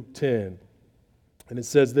 through 10. And it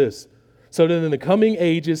says this, so that in the coming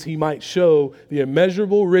ages he might show the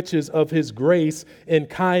immeasurable riches of his grace and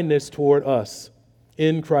kindness toward us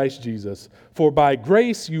in Christ Jesus. For by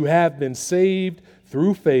grace you have been saved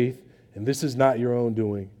through faith, and this is not your own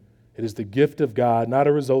doing. It is the gift of God, not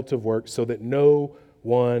a result of works, so that no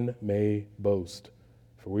one may boast.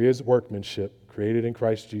 For we are his workmanship, created in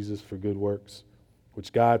Christ Jesus for good works,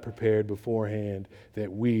 which God prepared beforehand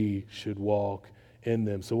that we should walk in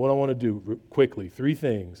them. So what I want to do quickly, three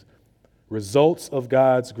things. Results of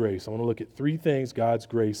God's grace. I want to look at three things God's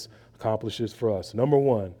grace accomplishes for us. Number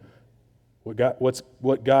one,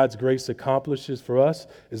 what God's grace accomplishes for us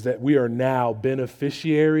is that we are now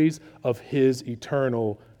beneficiaries of his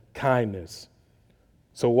eternal kindness.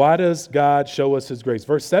 So why does God show us his grace?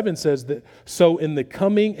 Verse 7 says that, so in the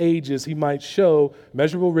coming ages he might show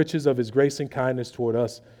measurable riches of his grace and kindness toward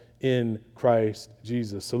us in Christ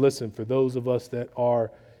Jesus. So listen, for those of us that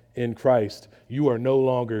are in Christ, you are no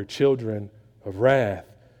longer children of wrath.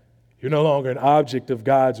 You're no longer an object of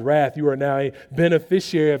God's wrath. You are now a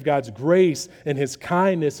beneficiary of God's grace and his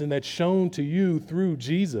kindness, and that's shown to you through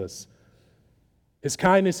Jesus. His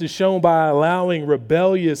kindness is shown by allowing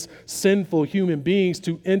rebellious, sinful human beings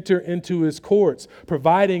to enter into his courts,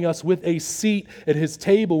 providing us with a seat at his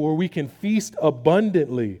table where we can feast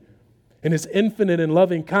abundantly. In his infinite and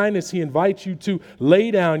loving kindness, he invites you to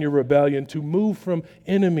lay down your rebellion, to move from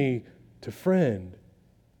enemy to friend.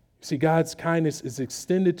 You see, God's kindness is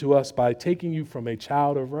extended to us by taking you from a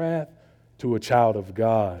child of wrath to a child of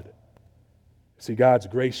God. See, God's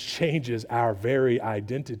grace changes our very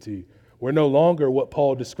identity. We're no longer what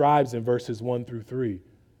Paul describes in verses 1 through 3,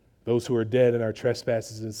 those who are dead in our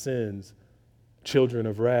trespasses and sins, children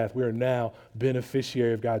of wrath. We are now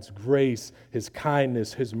beneficiary of God's grace, his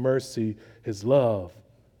kindness, his mercy, his love.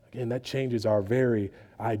 Again, that changes our very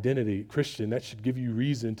identity. Christian, that should give you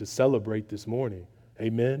reason to celebrate this morning.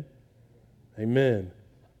 Amen? Amen.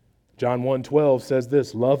 John 1:12 says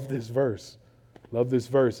this, love this verse. Love this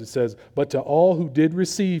verse. It says, but to all who did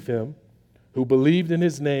receive him, who believed in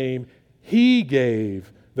his name, he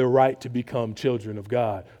gave the right to become children of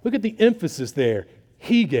God. Look at the emphasis there.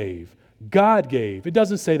 He gave. God gave. It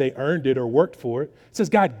doesn't say they earned it or worked for it. It says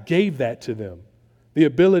God gave that to them. The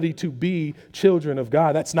ability to be children of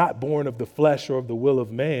God. That's not born of the flesh or of the will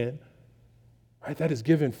of man. Right? That is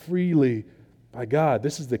given freely by God.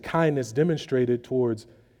 This is the kindness demonstrated towards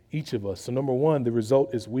each of us. So number one, the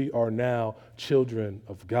result is we are now children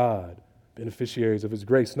of God, beneficiaries of his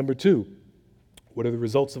grace. Number two, what are the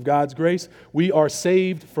results of God's grace? We are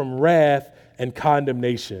saved from wrath and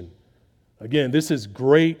condemnation. Again, this is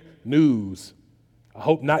great news. I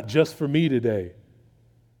hope not just for me today.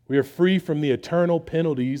 We are free from the eternal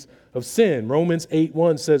penalties of sin. Romans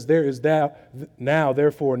 8:1 says, there is now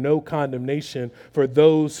therefore no condemnation for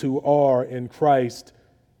those who are in Christ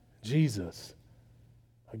Jesus.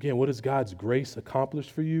 Again, what does God's grace accomplish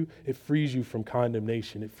for you? It frees you from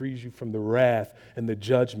condemnation. It frees you from the wrath and the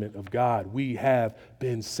judgment of God. We have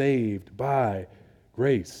been saved by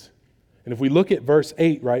grace. And if we look at verse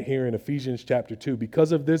 8 right here in Ephesians chapter 2,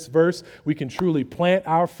 because of this verse, we can truly plant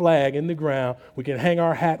our flag in the ground. We can hang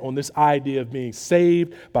our hat on this idea of being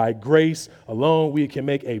saved by grace alone. We can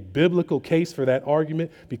make a biblical case for that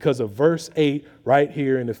argument because of verse 8 right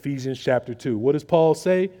here in Ephesians chapter 2. What does Paul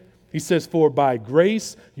say? He says, for by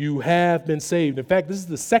grace you have been saved. In fact, this is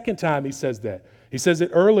the second time he says that. He says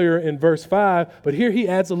it earlier in verse 5, but here he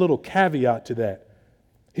adds a little caveat to that.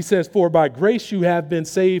 He says, for by grace you have been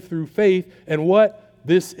saved through faith, and what?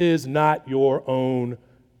 This is not your own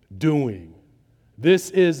doing. This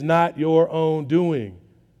is not your own doing.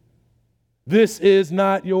 This is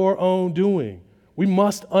not your own doing. We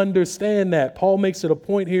must understand that. Paul makes it a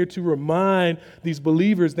point here to remind these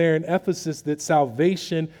believers there in Ephesus that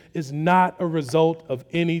salvation is not a result of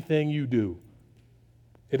anything you do.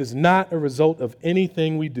 It is not a result of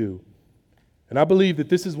anything we do. And I believe that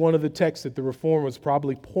this is one of the texts that the Reformers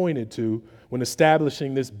probably pointed to when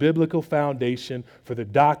establishing this biblical foundation for the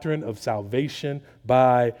doctrine of salvation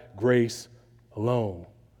by grace alone.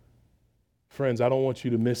 Friends, I don't want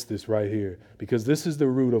you to miss this right here, because this is the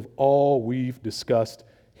root of all we've discussed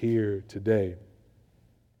here today.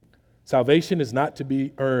 Salvation is not to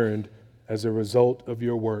be earned as a result of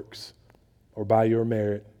your works or by your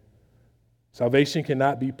merit. Salvation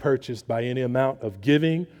cannot be purchased by any amount of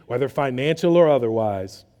giving, whether financial or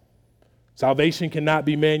otherwise. Salvation cannot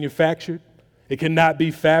be manufactured. It cannot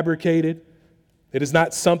be fabricated. It is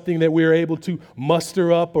not something that we are able to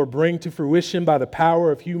muster up or bring to fruition by the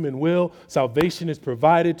power of human will. Salvation is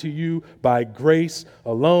provided to you by grace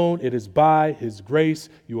alone. It is by his grace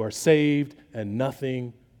you are saved and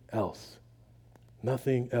nothing else.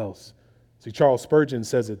 Nothing else. See, Charles Spurgeon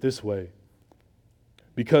says it this way.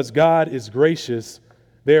 Because God is gracious,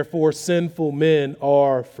 therefore sinful men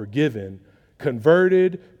are forgiven,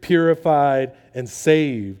 converted, purified, and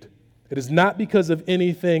saved. It is not because of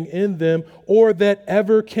anything in them or that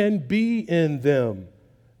ever can be in them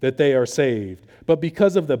that they are saved, but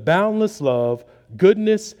because of the boundless love,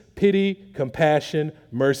 goodness, pity, compassion,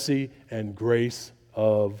 mercy, and grace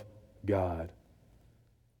of God.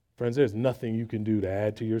 Friends, there's nothing you can do to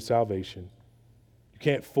add to your salvation. You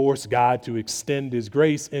can't force God to extend his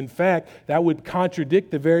grace. In fact, that would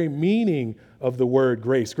contradict the very meaning of the word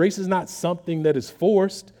grace. Grace is not something that is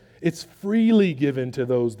forced. It's freely given to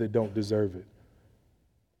those that don't deserve it.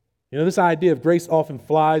 You know, this idea of grace often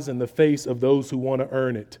flies in the face of those who want to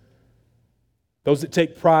earn it. Those that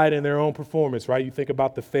take pride in their own performance, right? You think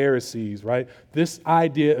about the Pharisees, right? This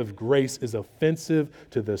idea of grace is offensive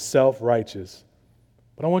to the self-righteous.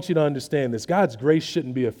 But I want you to understand this. God's grace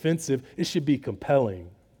shouldn't be offensive. It should be compelling,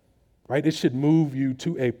 right? It should move you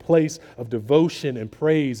to a place of devotion and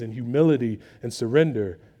praise and humility and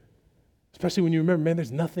surrender. Especially when you remember, man,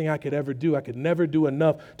 there's nothing I could ever do. I could never do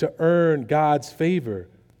enough to earn God's favor.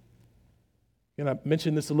 And I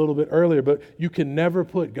mentioned this a little bit earlier, but you can never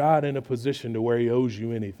put God in a position to where he owes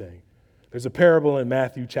you anything. There's a parable in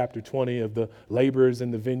Matthew chapter 20 of the laborers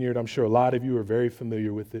in the vineyard. I'm sure a lot of you are very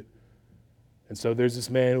familiar with it. And so there's this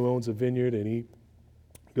man who owns a vineyard, and he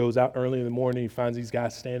goes out early in the morning. He finds these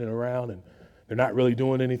guys standing around, and they're not really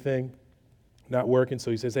doing anything, not working.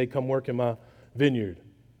 So he says, hey, come work in my vineyard,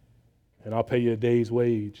 and I'll pay you a day's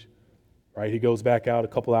wage. Right? He goes back out a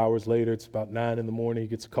couple hours later. It's about 9 in the morning. He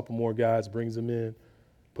gets a couple more guys, brings them in,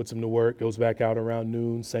 puts them to work, goes back out around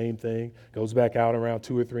noon, same thing. Goes back out around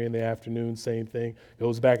 2 or 3 in the afternoon, same thing.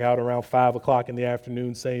 Goes back out around 5 o'clock in the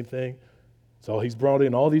afternoon, same thing. So he's brought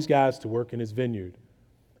in all these guys to work in his vineyard.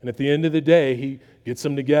 And at the end of the day, he gets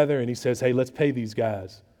them together and he says, hey, let's pay these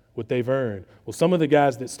guys. what they've earned. Well, some of the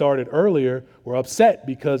guys that started earlier were upset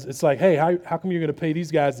because it's like, hey, how come you're going to pay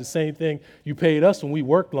these guys the same thing you paid us when we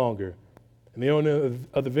worked longer? And the owner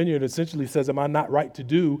of the vineyard essentially says, am I not right to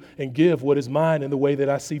do and give what is mine in the way that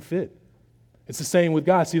I see fit? It's the same with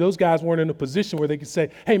God. See, those guys weren't in a position where they could say,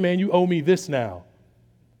 hey, man, you owe me this now.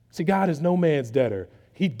 See, God is no man's debtor.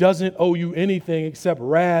 He doesn't owe you anything except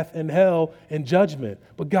wrath and hell and judgment.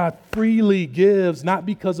 But God freely gives, not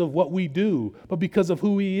because of what we do, but because of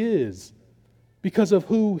who he is. Because of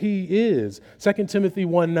who he is. 2 Timothy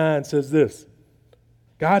 1:9 says this,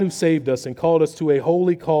 God who saved us and called us to a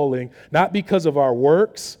holy calling, not because of our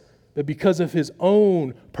works, but because of his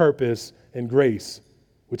own purpose and grace,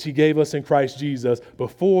 which he gave us in Christ Jesus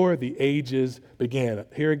before the ages began.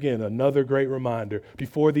 Here again, another great reminder.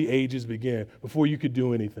 Before the ages began, before you could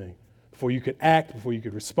do anything, before you could act, before you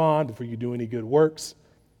could respond, before you could do any good works,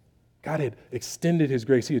 God had extended his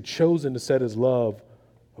grace. He had chosen to set his love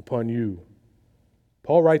upon you.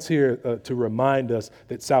 Paul writes here to remind us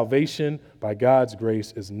that salvation by God's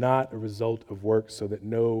grace is not a result of works so that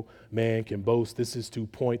no man can boast. This is to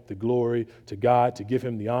point the glory to God, to give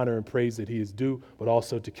him the honor and praise that he is due, but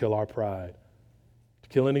also to kill our pride, to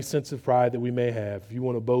kill any sense of pride that we may have. If you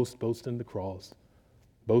want to boast, boast in the cross.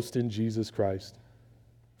 Boast in Jesus Christ.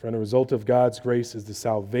 For the result of God's grace is the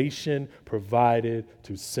salvation provided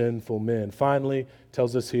to sinful men. Finally,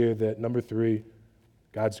 tells us here that number 3,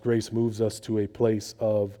 God's grace moves us to a place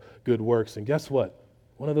of good works. And guess what?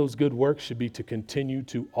 One of those good works should be to continue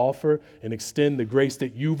to offer and extend the grace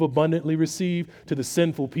that you've abundantly received to the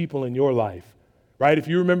sinful people in your life. Right? If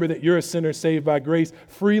you remember that you're a sinner saved by grace,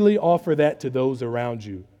 freely offer that to those around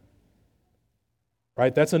you.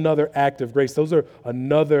 Right? That's another act of grace. Those are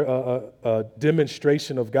another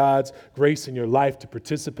demonstration of God's grace in your life to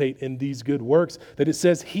participate in these good works that it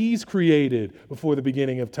says he's created before the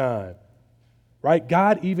beginning of time. Right?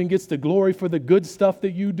 God even gets the glory for the good stuff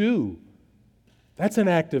that you do. That's an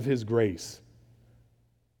act of his grace.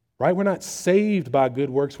 Right? We're not saved by good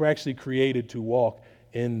works. We're actually created to walk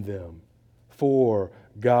in them for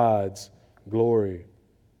God's glory.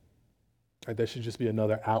 Right? That should just be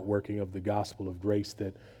another outworking of the gospel of grace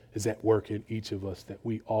that is at work in each of us, that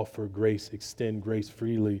we offer grace, extend grace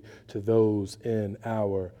freely to those in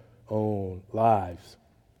our own lives.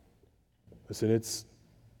 Listen, it's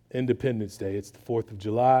Independence Day. It's the 4th of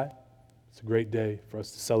July. It's a great day for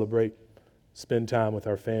us to celebrate, spend time with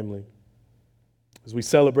our family. As we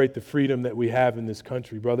celebrate the freedom that we have in this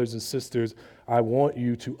country, brothers and sisters, I want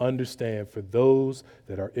you to understand, for those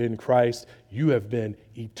that are in Christ, you have been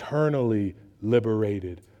eternally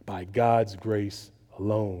liberated by God's grace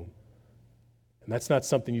alone. And that's not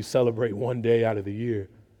something you celebrate one day out of the year.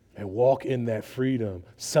 And walk in that freedom.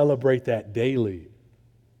 Celebrate that daily.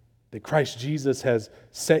 That Christ Jesus has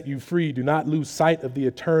set you free. Do not lose sight of the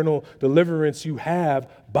eternal deliverance you have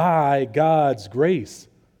by God's grace.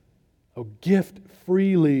 A gift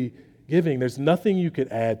freely giving. There's nothing you could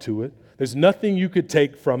add to it. There's nothing you could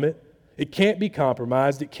take from it. It can't be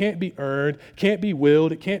compromised. It can't be earned. It can't be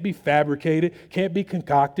willed. It can't be fabricated. It can't be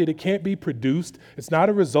concocted. It can't be produced. It's not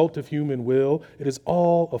a result of human will. It is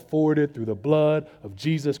all afforded through the blood of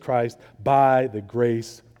Jesus Christ by the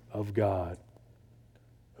grace of God.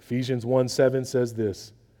 Ephesians 1:7 says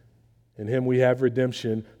this, in him we have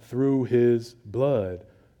redemption through his blood,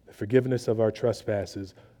 the forgiveness of our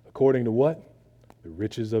trespasses, according to what? The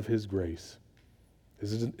riches of his grace.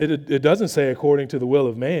 It doesn't say according to the will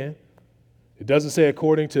of man. It doesn't say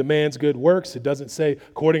according to man's good works. It doesn't say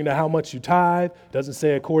according to how much you tithe. It doesn't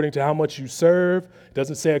say according to how much you serve. It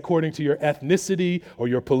doesn't say according to your ethnicity or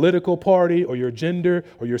your political party or your gender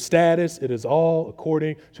or your status. It is all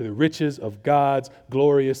according to the riches of God's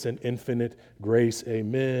glorious and infinite grace.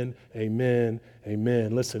 Amen, amen,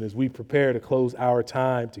 amen. Listen, as we prepare to close our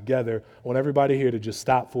time together, I want everybody here to just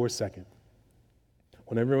stop for a second. I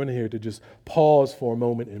want everyone here to just pause for a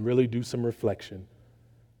moment and really do some reflection.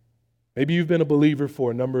 Maybe you've been a believer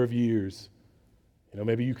for a number of years.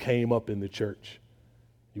 Maybe you came up in the church.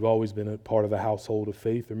 You've always been a part of the household of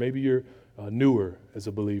faith. Or maybe you're newer as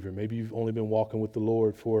a believer. Maybe you've only been walking with the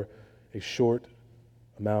Lord for a short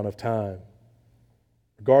amount of time.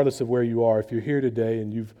 Regardless of where you are, if you're here today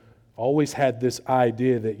and you've always had this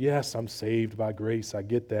idea that, yes, I'm saved by grace, I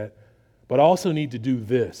get that, but I also need to do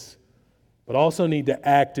this, but I also need to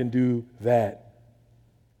act and do that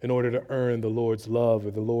in order to earn the Lord's love or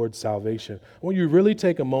the Lord's salvation. I want you to really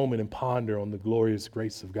take a moment and ponder on the glorious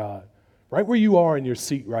grace of God. Right where you are in your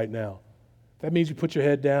seat right now. That means you put your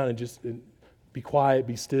head down and just be quiet,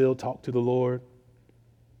 be still, talk to the Lord.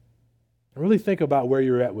 And really think about where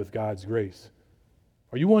you're at with God's grace.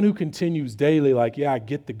 Are you one who continues daily like, yeah, I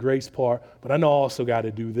get the grace part, but I know I also got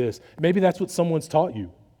to do this? Maybe that's what someone's taught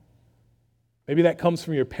you. Maybe that comes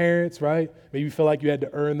from your parents, right? Maybe you feel like you had to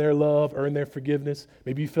earn their love, earn their forgiveness.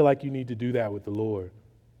 Maybe you feel like you need to do that with the Lord.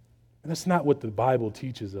 And that's not what the Bible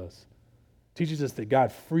teaches us. It teaches us that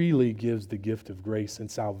God freely gives the gift of grace and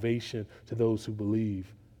salvation to those who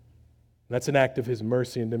believe. And that's an act of his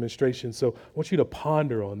mercy and demonstration. So I want you to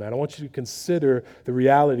ponder on that. I want you to consider the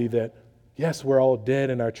reality that, yes, we're all dead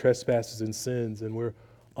in our trespasses and sins, and we're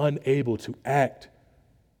unable to act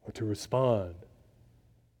or to respond.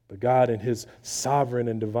 But God, in his sovereign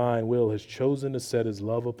and divine will, has chosen to set his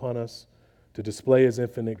love upon us, to display his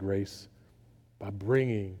infinite grace by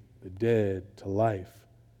bringing the dead to life.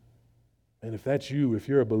 And if that's you, if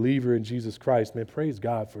you're a believer in Jesus Christ, man, praise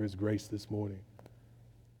God for his grace this morning.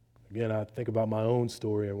 Again, I think about my own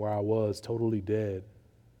story and where I was totally dead.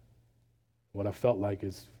 What I felt like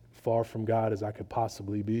as far from God as I could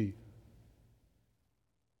possibly be.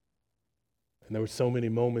 And there were so many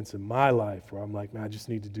moments in my life where I'm like, man, I just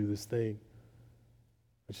need to do this thing.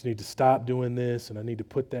 I just need to stop doing this, and I need to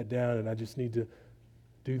put that down, and I just need to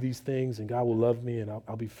do these things, and God will love me, and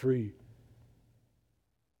I'll be free.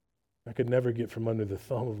 I could never get from under the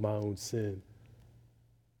thumb of my own sin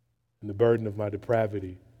and the burden of my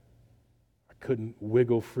depravity. I couldn't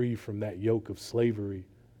wiggle free from that yoke of slavery.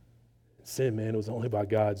 Sin, man, it was only by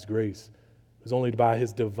God's grace. It was only by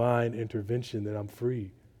his divine intervention that I'm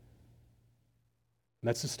free. And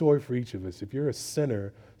that's the story for each of us. If you're a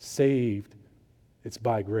sinner saved, it's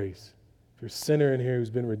by grace. If you're a sinner in here who's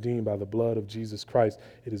been redeemed by the blood of Jesus Christ,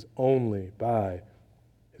 it is only by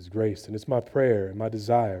his grace. And it's my prayer and my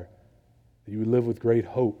desire that you would live with great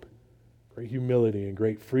hope, great humility, and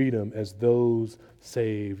great freedom as those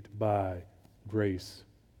saved by grace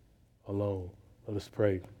alone. Let us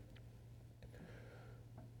pray.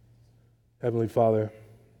 Heavenly Father,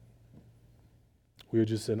 we are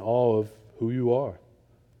just in awe of who you are.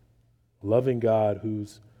 Loving God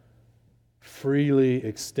who's freely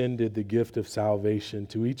extended the gift of salvation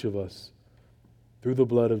to each of us through the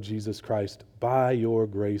blood of Jesus Christ by your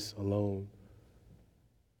grace alone.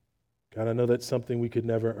 God, I know that's something we could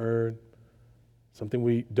never earn, something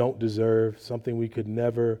we don't deserve, something we could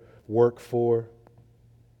never work for.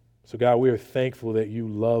 So God, we are thankful that you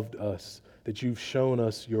loved us, that you've shown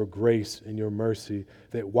us your grace and your mercy,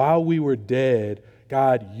 that while we were dead,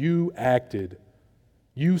 God, you acted.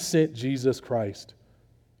 You sent Jesus Christ,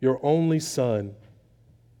 your only Son,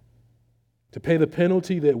 to pay the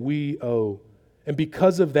penalty that we owe. And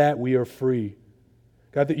because of that, we are free.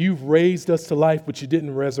 God, that you've raised us to life, but you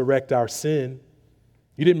didn't resurrect our sin.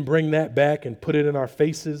 You didn't bring that back and put it in our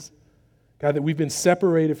faces. God, that we've been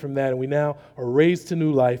separated from that, and we now are raised to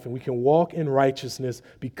new life, and we can walk in righteousness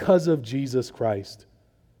because of Jesus Christ.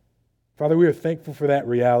 Father, we are thankful for that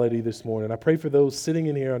reality this morning. I pray for those sitting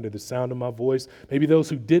in here under the sound of my voice, maybe those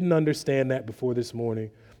who didn't understand that before this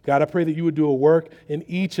morning. God, I pray that you would do a work in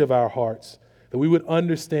each of our hearts, that we would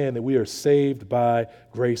understand that we are saved by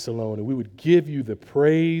grace alone, and we would give you the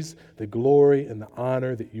praise, the glory, and the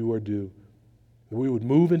honor that you are due. That we would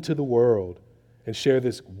move into the world and share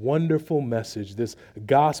this wonderful message, this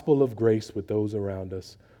gospel of grace with those around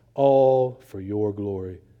us, all for your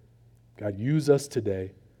glory. God, use us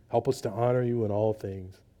today. Help us to honor you in all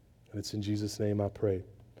things. And it's in Jesus' name I pray.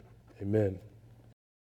 Amen.